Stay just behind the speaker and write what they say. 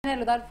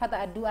Without further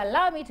ado,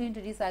 allow me to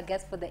introduce our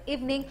guest for the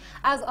evening.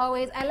 As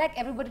always, I like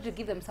everybody to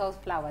give themselves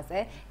flowers,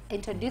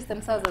 introduce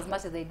themselves as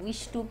much as they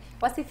wish to.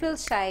 Wasi feel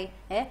shy,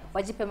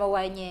 wajipema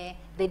wanye,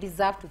 they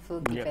deserve to feel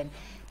given. Yep.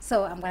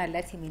 So I'm going to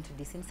let him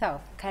introduce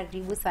himself.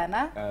 Karibu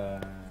sana.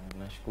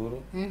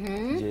 Nashukuru.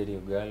 Jerry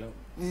OGALLO,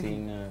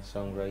 singer,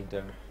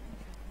 songwriter,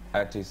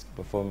 artist,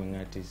 performing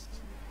artist.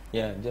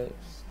 Yeah, just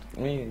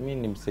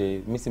mimi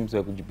si mse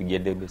wa kujipigia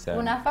debe sana.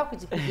 Unafaa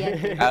kujipigia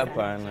debe.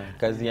 Hapana,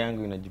 kazi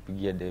yangu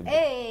inajipigia debe.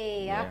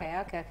 Hey,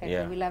 yeah. Okay.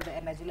 Yeah. We love the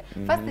energy.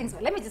 First things,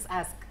 let me just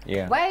ask.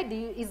 Yeah. Why do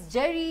you, is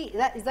Jerry,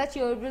 is that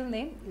your real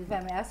name? If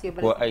I may ask you.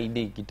 Kwa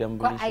ID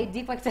kitambulisho. Kwa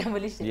ID kwa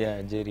kitambulisho.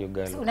 Yeah, Jerry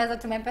OGALLO. So, unaweza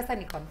tumia pesa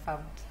ni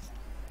confirmed.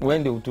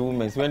 Wende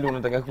utume, si wende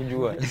unataka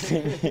kujua.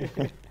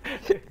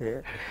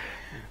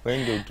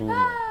 Wende utume.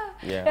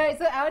 Yeah. Right,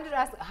 so I wanted to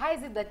ask, how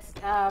is it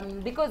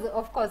that, because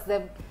of course,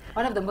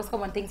 one of the most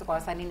common things kwa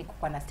wasanii ni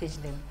kuwa na stage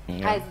name.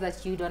 Yeah. How is it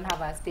that you don't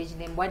have a stage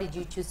name? Why did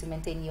you choose to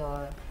maintain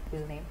your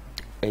real name?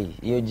 Hey,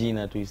 hiyo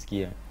jina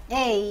tuisikia.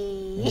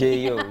 Hey.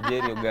 Jerry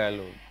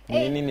OGALLO.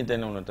 Hey. Nini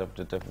tena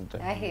unatafuta?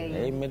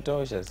 Hey,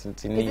 imetosha. Is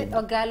it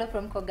OGALLO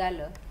from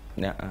Kogallo?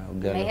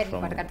 OGALLO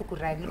from.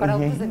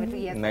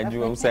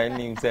 Najua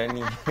usanii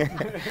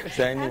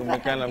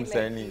umekana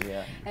msanii.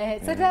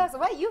 Yeah. So tell us,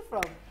 where are you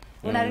from?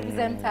 Una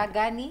represent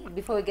gani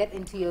before we get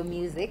into your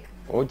music?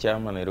 Ocha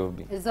ama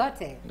Nairobi.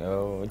 Zote.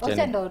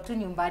 Ocha ndo tu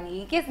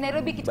nyumbani. In case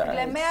Nairobi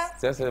kitukulemea.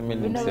 Sasa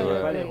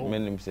mimi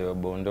ni msewa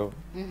Bondo.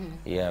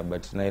 Yeah,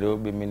 but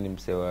Nairobi mimi ni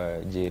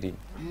msewa Jerry.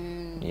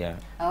 Yeah.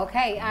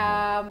 Okay,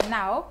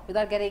 now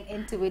without getting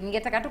into it,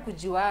 ningetaka tu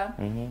kujua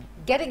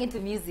getting into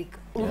music.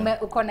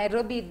 Uko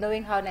Nairobi,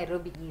 knowing how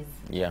Nairobi is.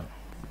 Yeah.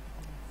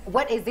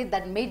 What is it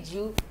that made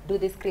you do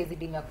this crazy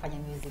thing of kufanya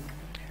music?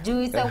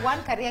 Juu it's a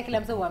one career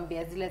kila mtu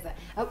huambia zile za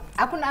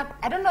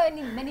I don't know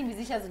many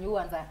musicians who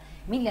anza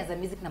mimi nilianza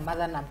music na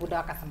mother na buda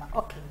wakasema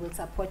okay we'll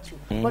support you.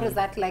 What was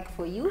that like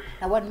for you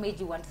and what made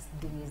you want to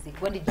do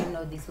music? When did you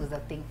know this was a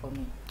thing for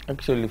me?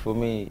 Actually for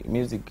me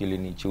music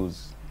ilini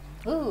choose.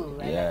 Ooh,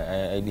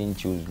 yeah, I didn't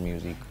choose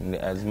music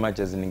as much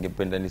as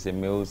ningependa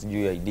niseme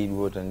sijui I did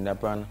what and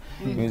hapana.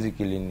 Music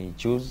ilini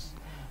choose.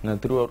 Na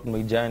throughout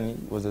my journey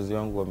wazazi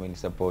wangu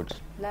wamenisupport.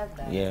 Love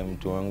that. Yeah,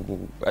 mtu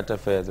wangu hata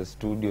fare za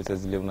studio sasa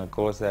zile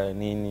unakosa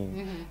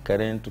nini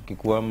current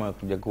ukikwama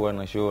kuja kuwa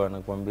na show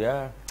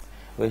anakuambia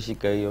wewe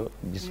shika hiyo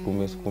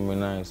jisukume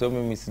nayo. So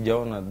mimi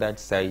sijaona that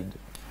side.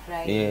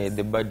 Right. Yeah,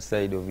 the bad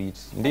side of it.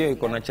 Ndio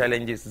iko na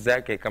challenges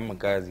zake kama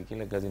kazi.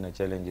 Kila kazi na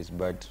challenges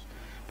but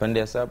pande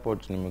ya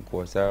support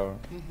nimekuwa sawa.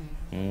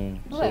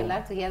 So I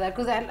like to hear that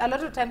because a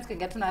lot of times can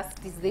get to us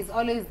there's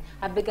always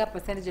a bigger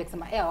percentage of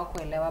some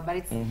wakuelewa but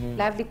it's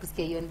lovely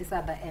kusikia you on this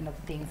other end of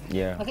things.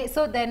 Yeah. Okay,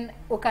 so then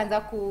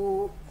ukaanza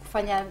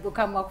kufanya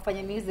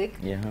music.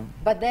 Yeah.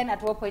 But then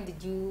at what point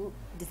did you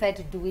decide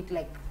to do it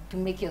like to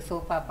make your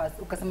sole purpose?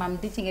 Ukasema I'm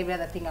ditching every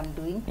other thing I'm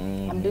doing.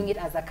 I'm doing it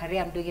as a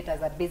career, I'm doing it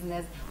as a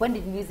business. When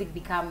did music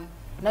become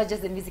not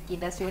just the music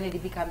industry, when did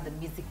it become the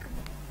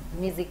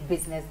music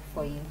business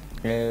for you?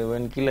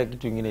 When kila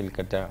kitu ingine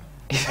ilikataa.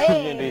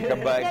 Ndio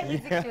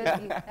ikabaki.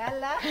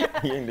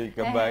 Ndio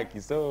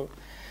ikabaki. So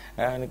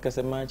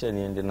nikasema acha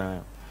niende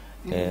nayo.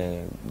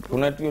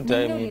 Kuna tu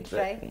time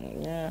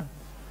yeah.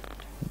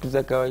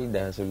 Tuza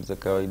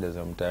kawaida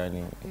za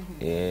mtaani.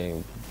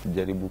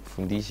 Ujaribu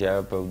kufundisha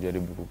hapa,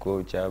 ujaribu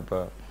kucoach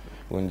hapa,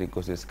 uende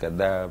courses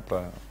kadhaa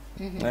hapa.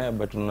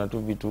 But tuna tu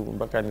vitu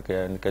mpaka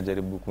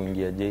nikajaribu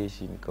kuingia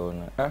jeshi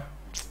nikaona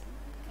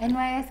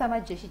NYS ama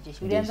jeshi.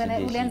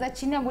 Ulianza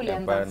chini au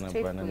ulianza straight?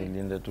 Hapana,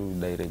 nilienda tu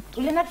direct.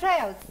 Ulienda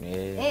tryouts?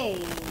 Hey.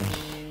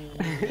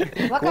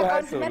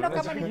 Wakakonsimeno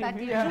kama ni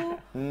 32.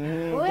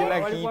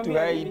 Kila kitu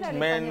height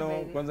meno.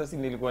 Kwanza si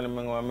nilikuwa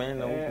nimeng'oa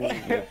meno huku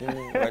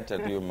lakini acha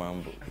tu hiyo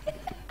mambo.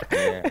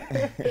 Yeah.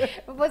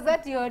 Was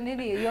that your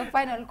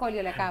final call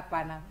you like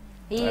hapana?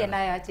 Hii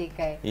nayo acha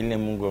ikae. Ile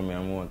Mungu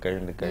ameamua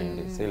kaende.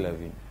 C'est la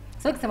vie.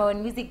 So kusema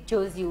when music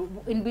chose you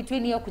in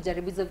between your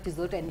kujaribu hizo vitu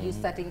zote and you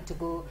starting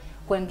to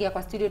kuingia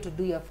kwa studio to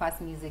do your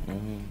first music,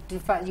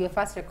 your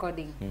first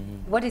recording,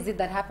 what is it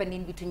that happened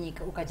in between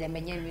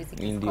ukajamenye music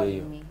is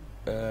calling me?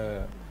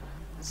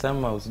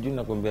 Sama usijui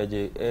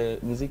nakwambiaje,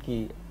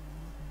 muziki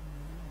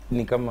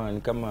ni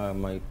kama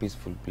my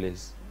peaceful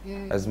place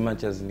as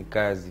much as ni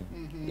kazi.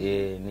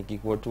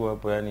 Nikikuwa tu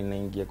hapo yani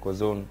naingia kwa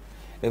zone,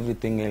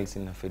 everything else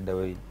ina fade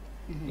away.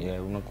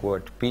 Yeah, unakuwa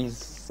at peace.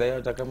 Sasa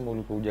hata kama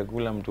ulikuwa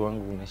hujakula mtu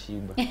wangu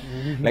unashiba.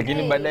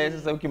 Lakini baadaye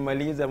sasa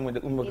ukimaliza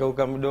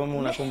umekauka mdomo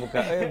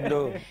unakumbuka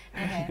bro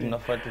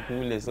unafuata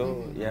kule.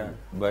 So yeah,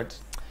 but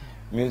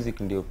music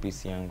ndio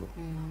peace yangu.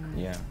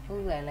 Yeah.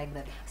 Oh, I like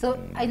that. So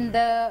in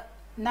the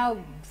now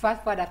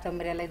fast forward after I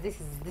realized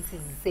this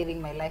is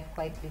saving my life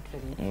quite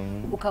literally.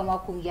 Ukamwa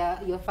kuingia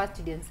your first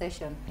studio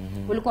session.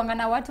 Ulikuwa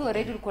na watu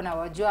already ulikuwa na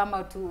wajua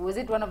ama tu was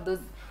it one of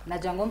those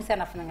najua ngoma sana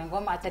nafanya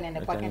ngoma hata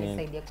niende kwake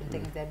nisaidia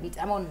kutengeneza beat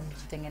ama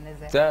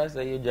unajitengeneza?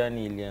 Sasa hiyo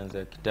jani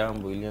ilianza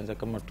kitambo, ilianza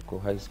kama tuko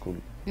high school.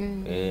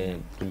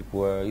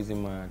 Tulikuwa hizi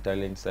ma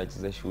talent search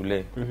za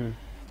shule.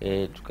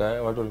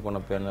 watu walikuwa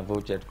wanapeana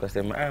voucher,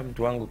 tukasema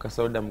mtu wangu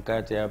kasoda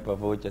mkate hapa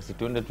voucher, si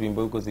tuende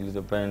tuimbe huko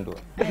zilizopendwa.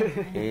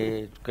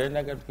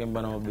 Tukaenda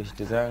tukaimba na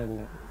mabeshte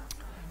zangu,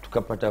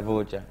 tukapata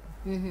voucher.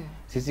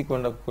 Sisi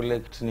kwenda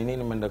collect nini,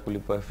 nimeenda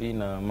kulipa fee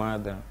na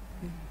mother.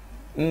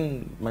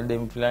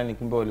 Madam fulani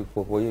kumbe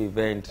walikuwa kwa hiyo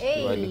event,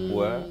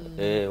 walikuwa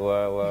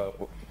wa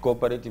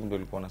cooperative ndio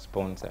walikuwa na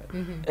sponsor.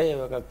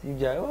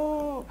 Wakakuja,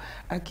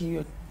 Aki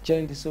your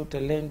child is so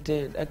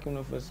talented, Aki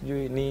unafaa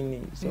sijui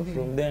nini. So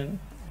from then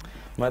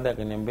mother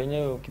akaniambia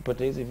nyewe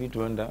ukipata hizi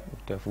vitu enda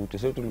utafute.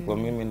 So tulikuwa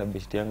mimi na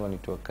best yangu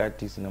anaitwa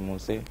Curtis na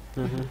Mose.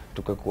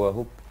 Tukakuwa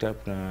hooked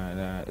up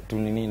na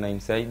tunini na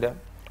insider,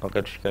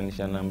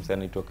 wakatushikanisha na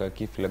msanii anaitwa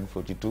Flag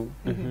 42.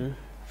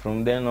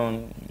 From then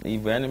on,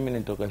 yani mimi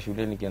nitoka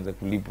shule nikianza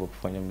kulipwa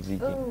kufanya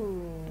muziki.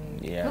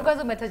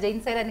 Because umetaja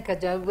insider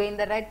nikajua we're in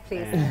the right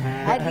place.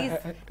 At least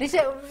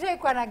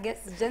nishaikuwa na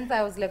guest Jensa,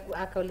 I was like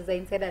akauliza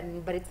insider,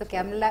 but it's okay,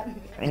 I'm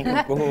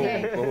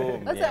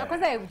also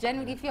because I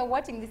genuinely, if you're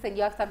watching this and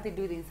you have something to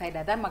do with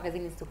insider, that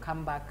magazine needs to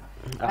come back.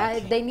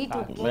 They need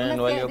to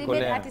they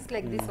made artists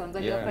like this ones,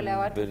 waliokolea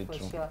watu for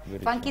sure.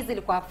 Funky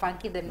zilikuwa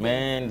funky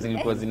then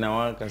zilikuwa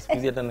zinawaka.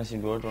 Siku hata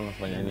nashindwa watu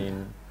wanafanya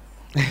nini.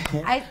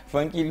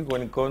 Funky ilikuwa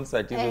ni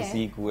concert hizo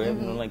siku,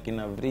 unaona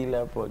kina Vril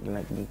hapo,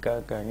 kina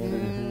Kaka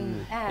nini.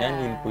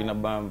 Yani ilikuwa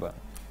inabamba.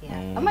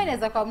 Ama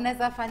inaweza kwa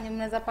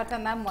mnaweza pata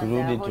na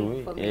mmoja whole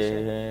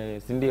information.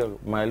 Si ndio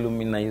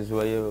maalum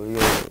inaizwa hiyo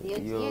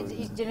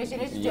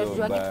generation yetu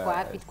tunajua kitu kwa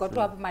happy, kwa tu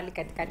hapo mali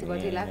katikati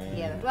watu ila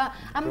together.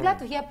 I'm glad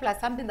to hear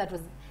plus something that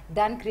was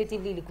done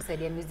creatively ili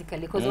kusaidia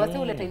musically, because what's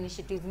all the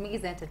initiatives make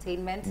is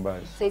entertainment,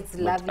 so it's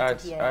lovely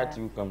to hear art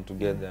will come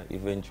together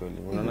eventually.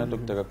 Unaona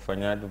tukitaka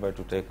kufanya advert,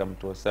 tutaweka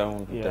mtu wa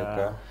sound,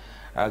 tutaweka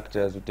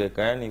actors,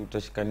 uteka, yani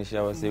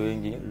utashikanisha wase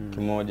wengi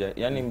kimoja.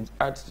 Yani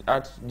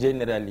art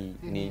generally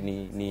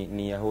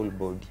ni a whole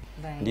body.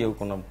 Ndio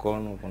kuna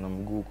mkono, kuna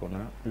mguu,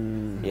 kuna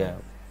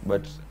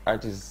but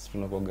art is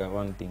tunakoga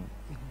one thing.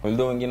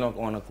 Although wengine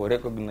wanakuwa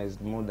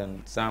recognized more than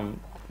some,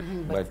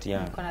 but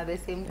kuna the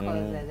same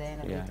cause at the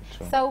end of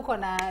it. So uko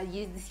na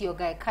this your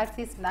guy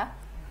Curtis na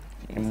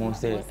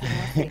Mose.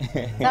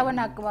 Sawa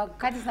na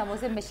Curtis na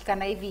Mose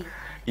mmeshikana hivi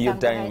hiyo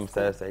time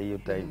sasa, hiyo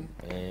time.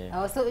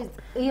 So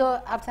hiyo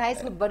after high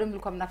school bado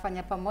mlikuwa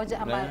mnafanya pamoja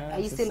ama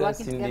are you still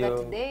working together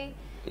today?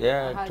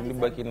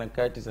 Tulibaki na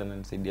Curtis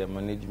ananisaidia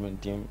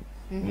management team.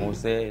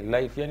 Mose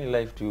life, yani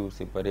life to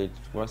separate.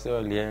 Wase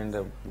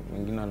walienda,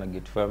 wengine wana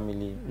get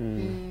family,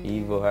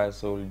 hivyo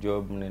hustle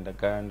job mnaenda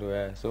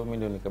kando, so mimi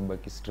ndio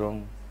nikabaki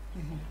strong.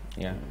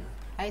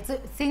 So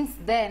since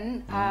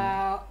then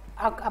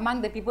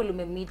among the people you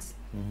meet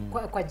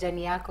kwa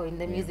journey yako in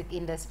the music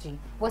industry,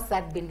 what's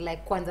that been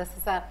like? Kwanza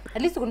sasa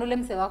at least kuna ule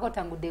mse wako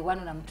tangu day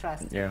one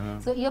unamtrust.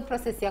 So your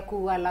process ya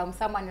allow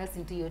someone else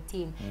into your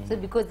team, so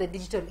because the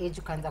digital age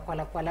ukaanza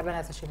kwa labda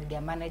na social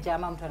media manager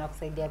ama mtu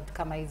anakusaidia vitu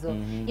kama hizo,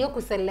 hiyo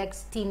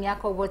kuselect team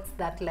yako, what's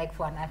that like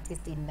for an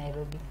artist in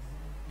Nairobi?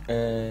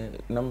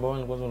 Number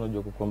one, kwanza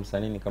unajua kwa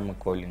msanii ni kama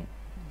calling.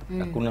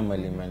 Hakuna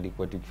mali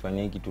imeandikwa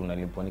tukifanya hiki tu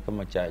unalipwa, ni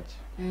kama church.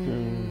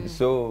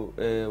 So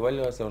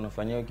wale wase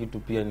wanafanya kitu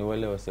pia ni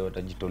wale wase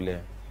watajitolea.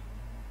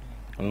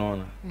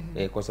 Unaona?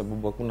 Kwa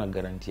sababu hakuna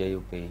guarantee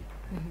hiyo pay.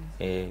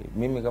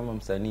 Mimi kama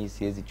msanii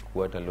siwezi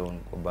chukua hata loan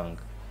kwa bank.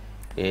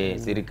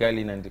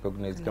 Serikali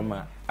inarecognize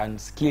kama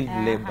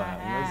unskilled labor.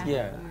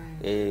 Unasikia?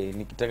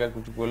 Nikitaka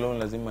kuchukua loan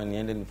lazima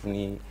niende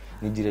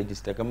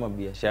nijiregister kama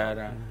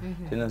biashara.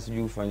 Tena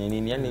sijui ufanye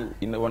nini. Yani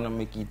wana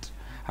make it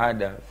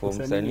harder for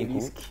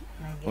msanii.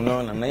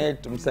 Unaona, na yeye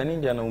msanii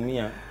ndiye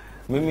anaumia.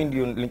 Mimi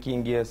ndio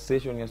nikiingia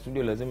session ya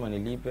studio lazima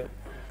nilipe,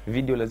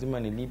 video lazima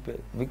nilipe,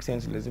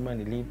 vixens lazima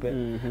nilipe.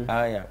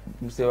 Haya,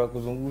 mse wa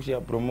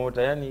kuzungusha,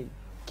 promoter, yani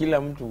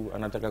kila mtu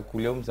anataka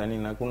kulia msanii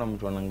na hakuna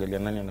mtu anaangalia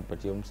nani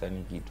anapatia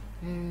msanii kitu.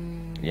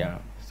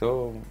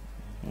 So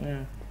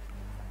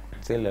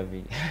c'est la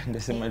vie.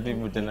 Ndasema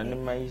tu tena ni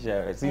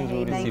maisha, si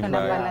nzuri si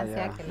mbaya.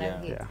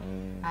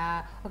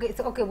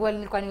 Okay, well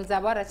nilikuwa niuliza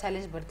about a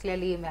challenge, but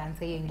clearly you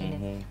answer hiyo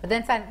ingine. But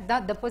then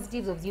the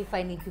positives of you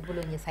finding people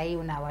on your side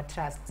una our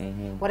trust.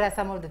 What are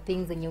some of the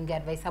things that you get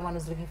advice someone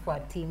who's looking for a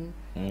team?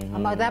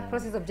 About that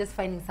process of just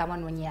finding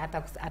someone when you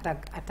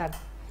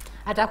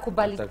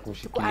atakubali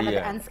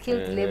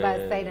unskilled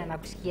labor side na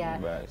kushikia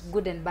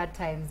good and bad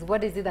times.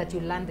 What is it that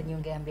you learned and you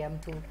ungeambia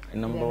mtu?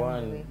 Number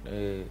one,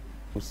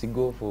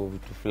 usigo for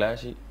vitu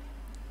flashy.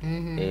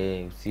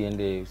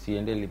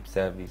 Usiende lip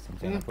service.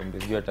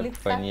 Mtanakwambia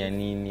atakufanyia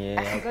nini,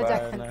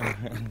 hapana.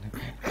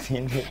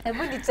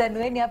 Hebu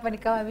nichanueni hapa ni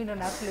kama mimi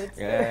na float.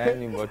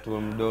 Yani watu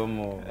wa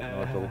mdomo na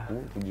watu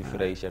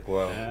kujifurahisha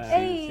kwao.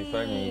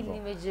 Sifanye hivyo.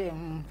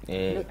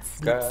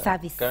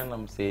 Kana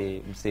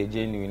mse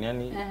genuine,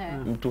 yani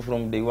mtu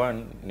from day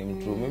one ni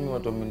mtu. Mimi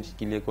watu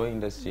wamenishikilia kwa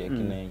industry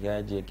akina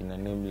Yaje, akina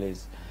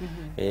Nameless.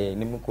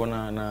 Nimekuwa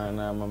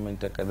na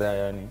mamenta kadhaa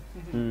yani.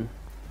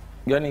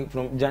 Yani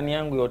from jani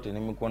yangu yote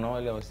nimekuwa na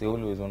wale wase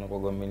always wanakuwa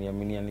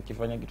wameniaminia,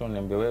 nikifanya kitu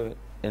ananiambia wewe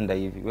enda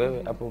hivi,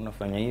 wewe hapa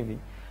unafanya hivi,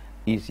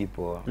 hii si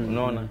poa.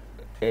 Unaona?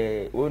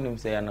 wewe ni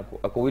msee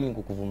ako willing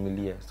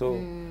kukuvumilia. So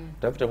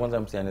tafuta kwanza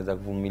msee anaweza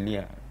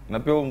kuvumilia na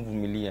pia wewe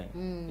mvumilia.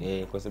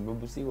 Kwa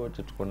sababu si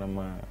wote tuko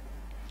na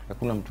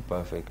hakuna mtu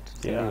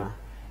perfect. Yeah.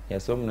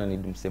 So mna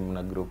need msee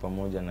mna grow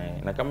pamoja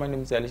naye. Na kama ni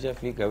msee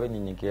alishafika, wewe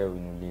nyenyekea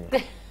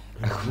uinuliwe.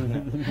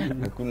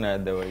 Hakuna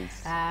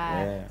otherwise.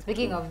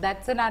 Speaking of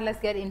that, so now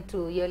let's get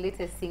into your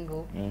latest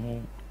single.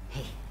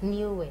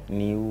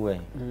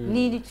 Niue.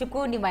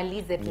 Nichukue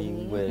nimalize tu.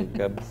 Niue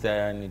kabisa,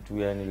 yani tu,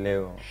 yani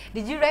leo.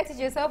 Did you write it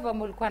yourself or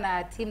mulikuwa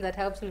na team that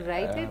helped you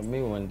write it?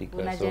 Mimi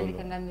huandika solo.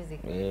 Unaandika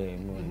music?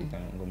 Mimi huandika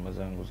ngoma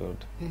zangu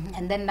zote.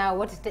 And then now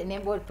what is the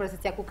name of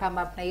process ya ku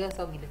come up na hiyo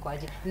song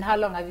ilikuwaje? And how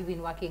long have you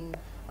been working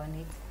on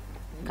it?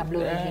 Kabla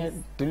release.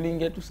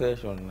 Tuliingia tu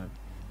session na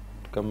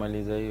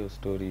tukamaliza hiyo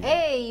story.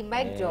 Hey,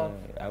 mic drop.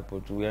 Hapo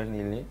tu, yani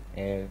ile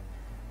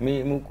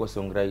me kwa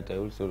songwriter,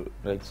 I also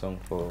write song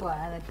for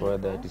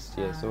other artists.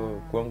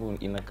 So kwangu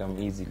ina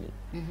come easily.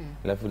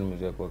 Alafu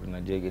nimezoea kwa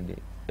na Jegede.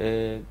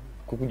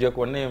 Kukuja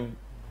kwa name,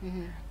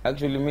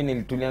 actually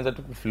mimi tulianza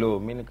tu kuflow,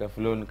 mimi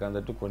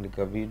nikaanza tu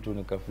kuandika vitu,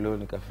 nika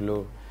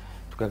flow.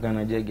 Tukakaa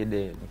na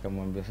Jegede,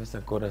 nikamwambia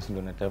sasa chorus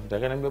ndio natafuta.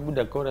 Akaniambia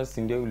buda, chorus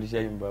ndio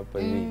ulishaimba hapa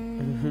hivi.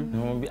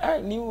 Namwambia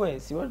niue,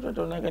 si watu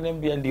wataona.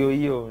 Akaniambia ndio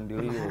hiyo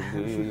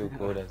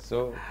chorus.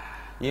 So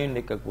hiyo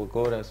ndio ikakuwa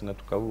chorus na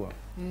tukaua.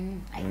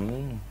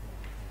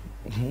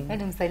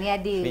 And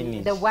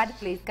msanii the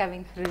wordplay is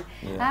coming through.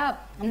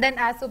 And then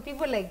so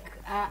people like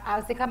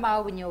I'll say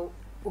kama when you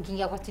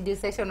ukiingia kwa studio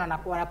session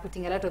wanakuwa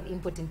putting a lot of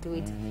input into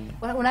it.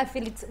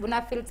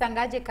 Una feel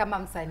tangaje kama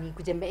msanii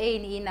kujembe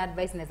ni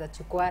advice naweza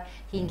chukua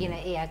hii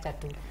ingine acha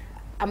tu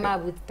ama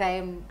with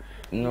time?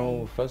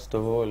 No, first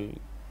of all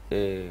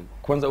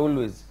kwanza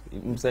always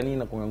msanii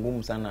inakuwa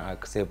ngumu sana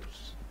accept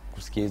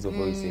kusikia hizo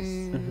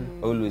voices.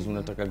 Always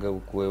unatakaga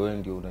ukue wewe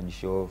ndio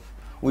unajishow off,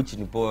 which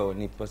ni poa,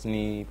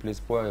 ni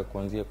place poa ya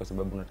kuanzia kwa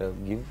sababu unataka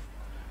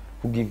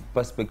give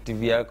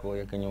perspective yako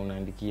ya Kenya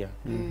unaandikia.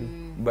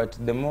 But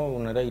the more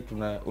una write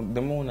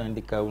the more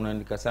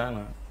unaandika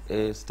sana,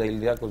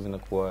 style yako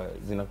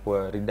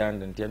zinakuwa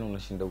redundant, yani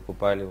unashinda uko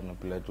pale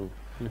unaplay tu.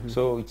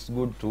 So it's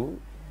good to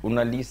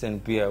una listen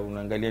pia,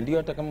 unaangalia ndio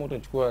hata kama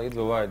utachukua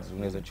hizo words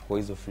unaweza chukua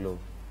hizo flow.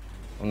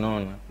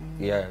 Unaona?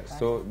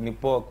 So ni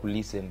poa ku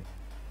listen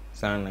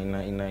sana,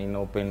 ina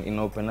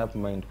open up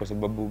mind kwa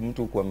sababu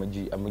mtu kwa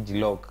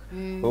amejilock.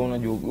 Wewe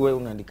unajua wewe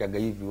unaandikaga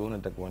hivi, wewe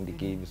unataka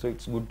kuandika hivi. So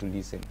it's good to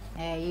listen.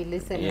 You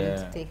listen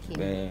and take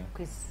in.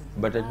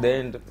 But at the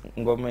end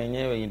ngoma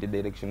yenyewe in the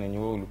direction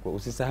yenyewe wewe ulikuwa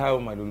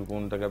usisahau mali ulikuwa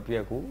unataka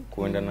pia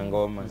kuenda na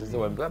ngoma. Sasa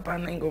waambia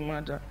hapana, ngoma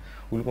hata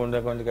ulikuwa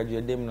unataka kuandika juu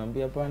ya dem,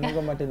 naambia hapana,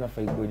 ngoma tena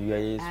faigo juu ya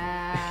Yesu.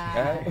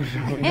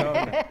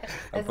 Unaona?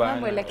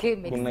 Hapana,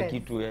 kuna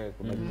kitu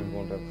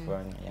unataka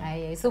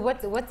kufanya. So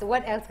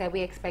what else are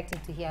we expecting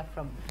to hear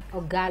from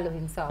OGALLO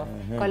himself?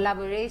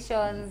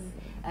 Collaborations,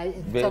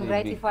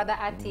 songwriting for other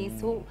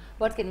artists.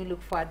 What can we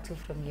look forward to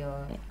from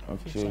your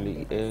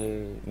actually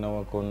na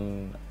wako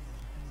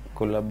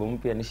collab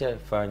mpya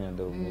nishafanya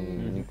though,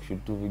 ni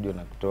kushoot video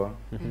na kutoa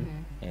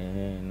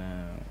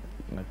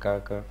na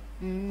kaka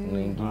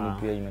na ingine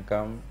pia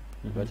inakam.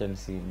 Wacha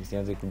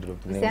nisianze ku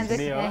drop names.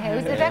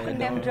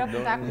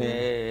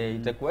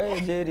 Itakuwa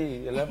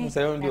Jerry, alafu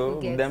sasa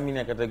ndio mdhamini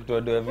akataka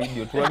kutoa doa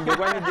video. Tuambie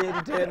kwani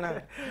Jerry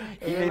tena?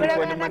 Ile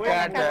ilikuwa ni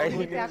makata,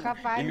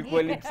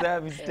 ilikuwa lip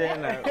service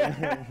tena.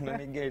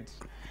 Unaniget?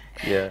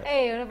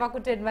 Unataka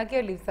kutrademark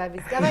lip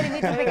service. Kama ni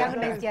mimi peke yangu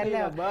nasikia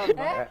leo.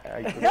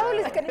 No,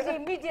 ulisikia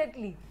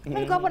immediately.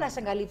 Niko hapo na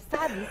shanga lip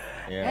service.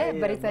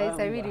 But it's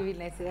really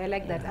nice. I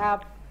like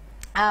that.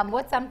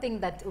 What's something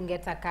that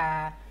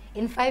ungetaka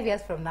in 5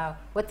 years from now?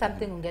 What's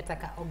something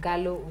ungetaka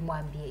OGALLO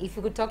umwambie? If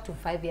you could talk to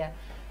 5 years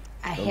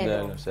ahead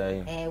of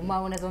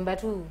unazomba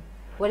tu,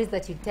 what is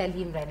that you tell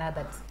him right now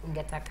that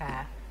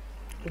ungetaka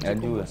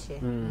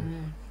ujikumbushe?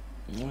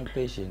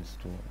 Patience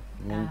too.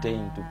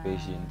 Maintain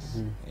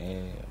patience.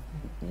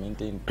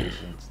 Maintain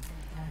patience.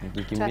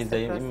 Ukikimbiza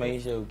hii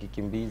maisha,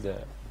 ukikimbiza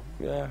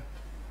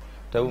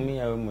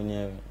taumia wewe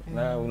mwenyewe.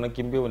 Na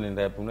unakimbia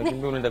unaenda hapo,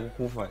 unaenda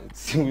kukufa.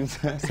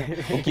 Sasa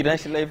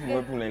ukirash life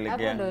wapi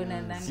unaelekea?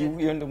 Si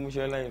hiyo ndio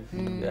mwisho wa life.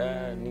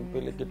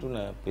 Nipeleke tu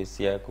na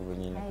pace yako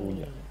venye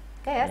inakuja.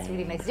 Okay, that's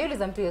really nice. Julius,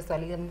 I'm to your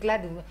swali. I'm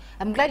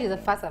glad you're the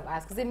first I've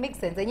asked because it makes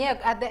sense. And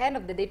at the end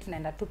of the day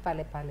tunaenda tu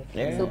pale.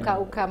 So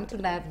mtu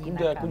na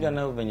kuja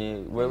nao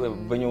venye wewe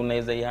venye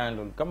unaweza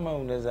handle. Kama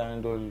unaweza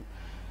handle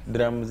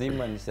drum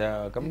zima ni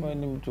sawa. Kama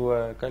ni mtu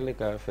wa kale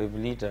ka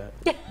 5 liter,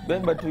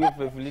 beba tu hiyo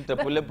 5 liter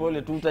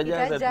pole tu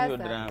utajaza tu hiyo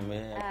drum.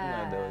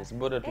 Hakuna otherwise,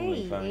 bora tu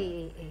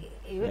uifanye.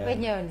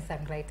 Wenyewe ni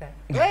songwriter.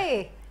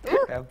 Wewe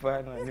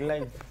hapana, ni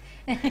life.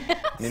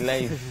 Ni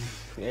life.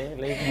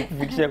 Like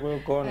kufikisha kwa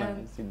kona.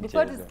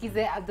 Before to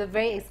skize the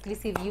very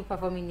exclusive you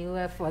performing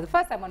you for the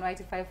first time on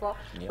Y254,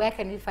 where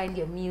can we find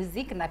your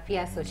music na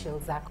pia social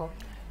zako?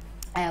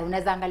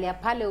 Unaweza angalia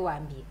pale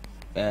uambie.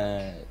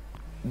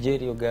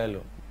 Jerry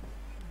OGALLO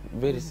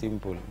very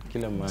simple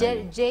kila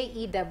mahali.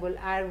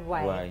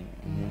 JERRY.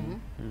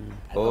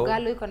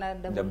 Ogalo iko na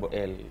double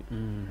L.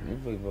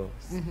 Hivyo hivyo.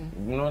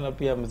 Unaona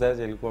pia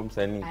mzazi alikuwa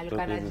msanii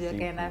kutoka hizo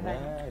siku.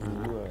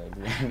 Alijua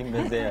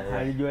nimezea.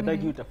 Alijua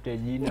hataki utafute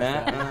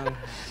jina.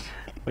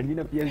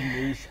 Majina pia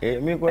zimeisha.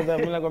 Mimi kwanza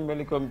mimi nakwambia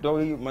nilikuwa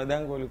mtoi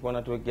madango alikuwa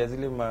anatuwekea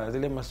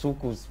zile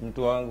masuku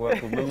mtu wangu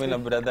hapo mimi na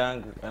brother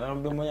yangu.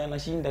 Anamwambia mmoja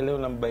anashinda leo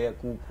nambaya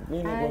kuku.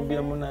 Mimi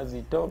nakwambia mbona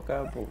zitoka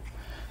hapo.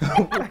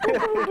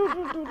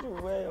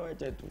 Wewe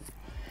acha tu.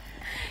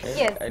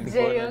 Yes,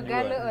 Jerry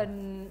Ogalo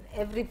on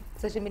every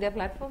social media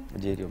platform.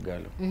 Jerry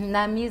Ogalo.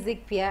 Na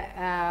music pia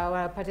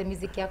wanapata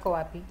music yako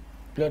wapi?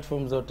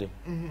 Platform zote.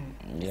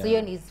 So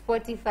hiyo ni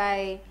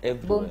Spotify,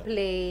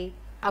 Boomplay,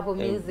 Apple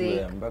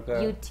Music,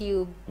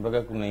 YouTube.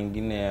 Mpaka kuna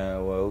ingine ya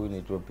wao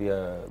inaitwa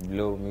pia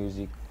Blow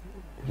Music.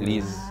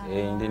 Please,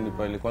 ndeni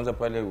pale kwanza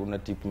pale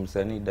unatip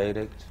msanii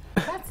direct.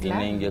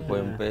 Inaingia kwa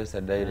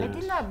M-Pesa direct. I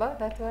didn't know about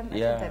that one.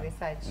 I did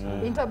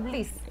research. Into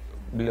Bliss.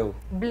 Blow.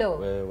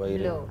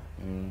 Blow.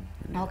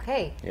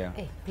 Okay. Yeah.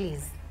 Hey,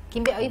 please.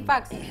 In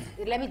fact,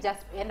 let me just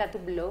enter to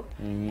Blow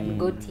and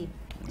go tip.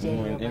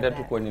 Nenda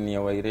tu kwa nini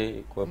ya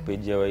Waire, kwa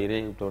page ya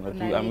Waire utaona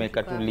tu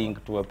ameka tu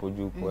link tu hapo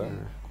juu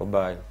kwa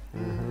bio.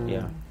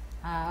 Yeah.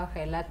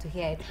 Okay, glad to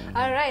hear it.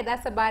 All right,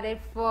 that's about it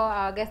for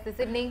our guest this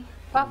evening,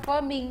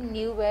 performing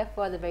Newhere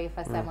for the very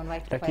first time on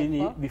Y254.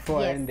 Lakini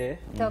before ende,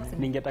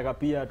 ningetaka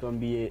pia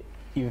tuambie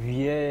if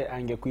yeye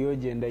angekuyo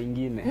jenda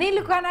ingine.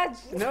 Nilikuwa na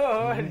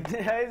no,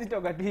 haizi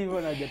toka tu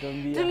hivyo na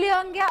hajatuambia.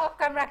 Tuliongea off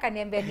camera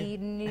kaniambia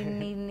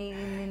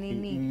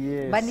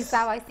Yes. Bani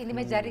sawa, isi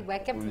nimejaribu, I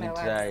kept my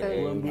word. So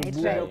I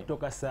tried.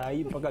 Kutoka saa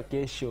hii mpaka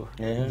kesho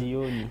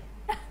jioni.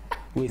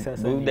 Wewe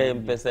sasa buda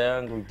M-Pesa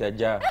yangu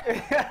itajaa.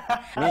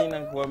 Mimi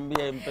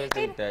nakwambia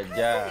M-Pesa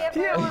itajaa.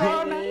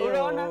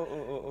 Unaona?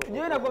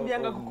 Jua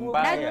nakwambianga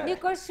kukuwa. Na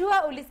niko sure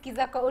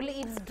ulisikiza kwa uli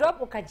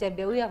eavesdrop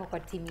ukajambia huyu ako kwa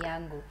timu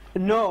yangu.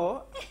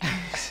 No.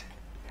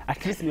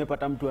 At least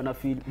nimepata mtu ana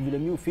feel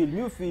vile you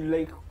feel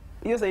like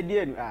hiyo side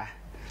yenu.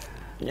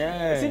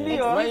 Yeah.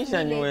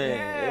 Maisha ni wewe.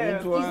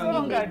 Mtu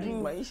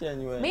wangu maisha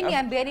ni wewe. Mimi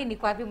niambieni ni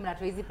kwa wapi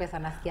mnatoa hizi pesa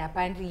nasikia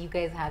apparently you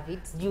guys have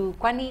it. Juu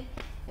kwani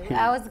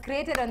I was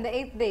created on the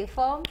 8th day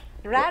form.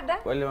 Rada?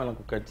 Wale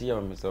wanakukatia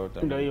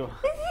wamesota. Ndio hiyo.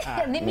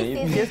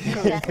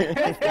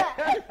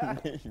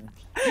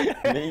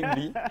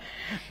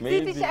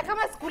 Maybe.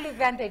 Kama school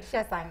event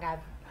itisha saa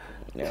ngapi?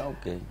 Yeah,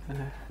 okay.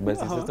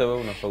 Basi sasa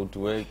wewe unafaa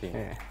utuweke.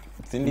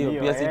 Si ndio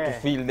pia si to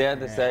feel the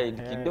other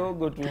side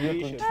kidogo tu hiyo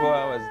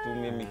 24 hours tu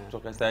mimi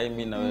kutoka saa hii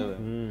mimi na wewe.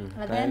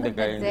 At the end of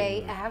the day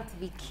I have to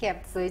be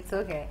kept, so it's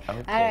okay.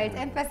 All right,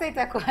 and pesa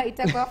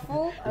itakuwa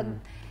full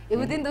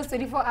within those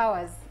 24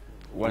 hours.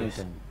 One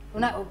time.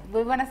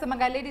 Wanasema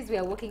ladies we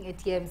are working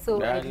ATM, so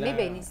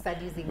maybe I need to start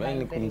using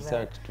mine very well.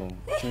 Kumsat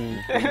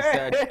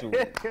tu.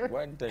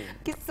 One time.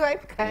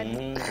 Kiswipe card.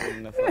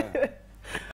 Nafaa.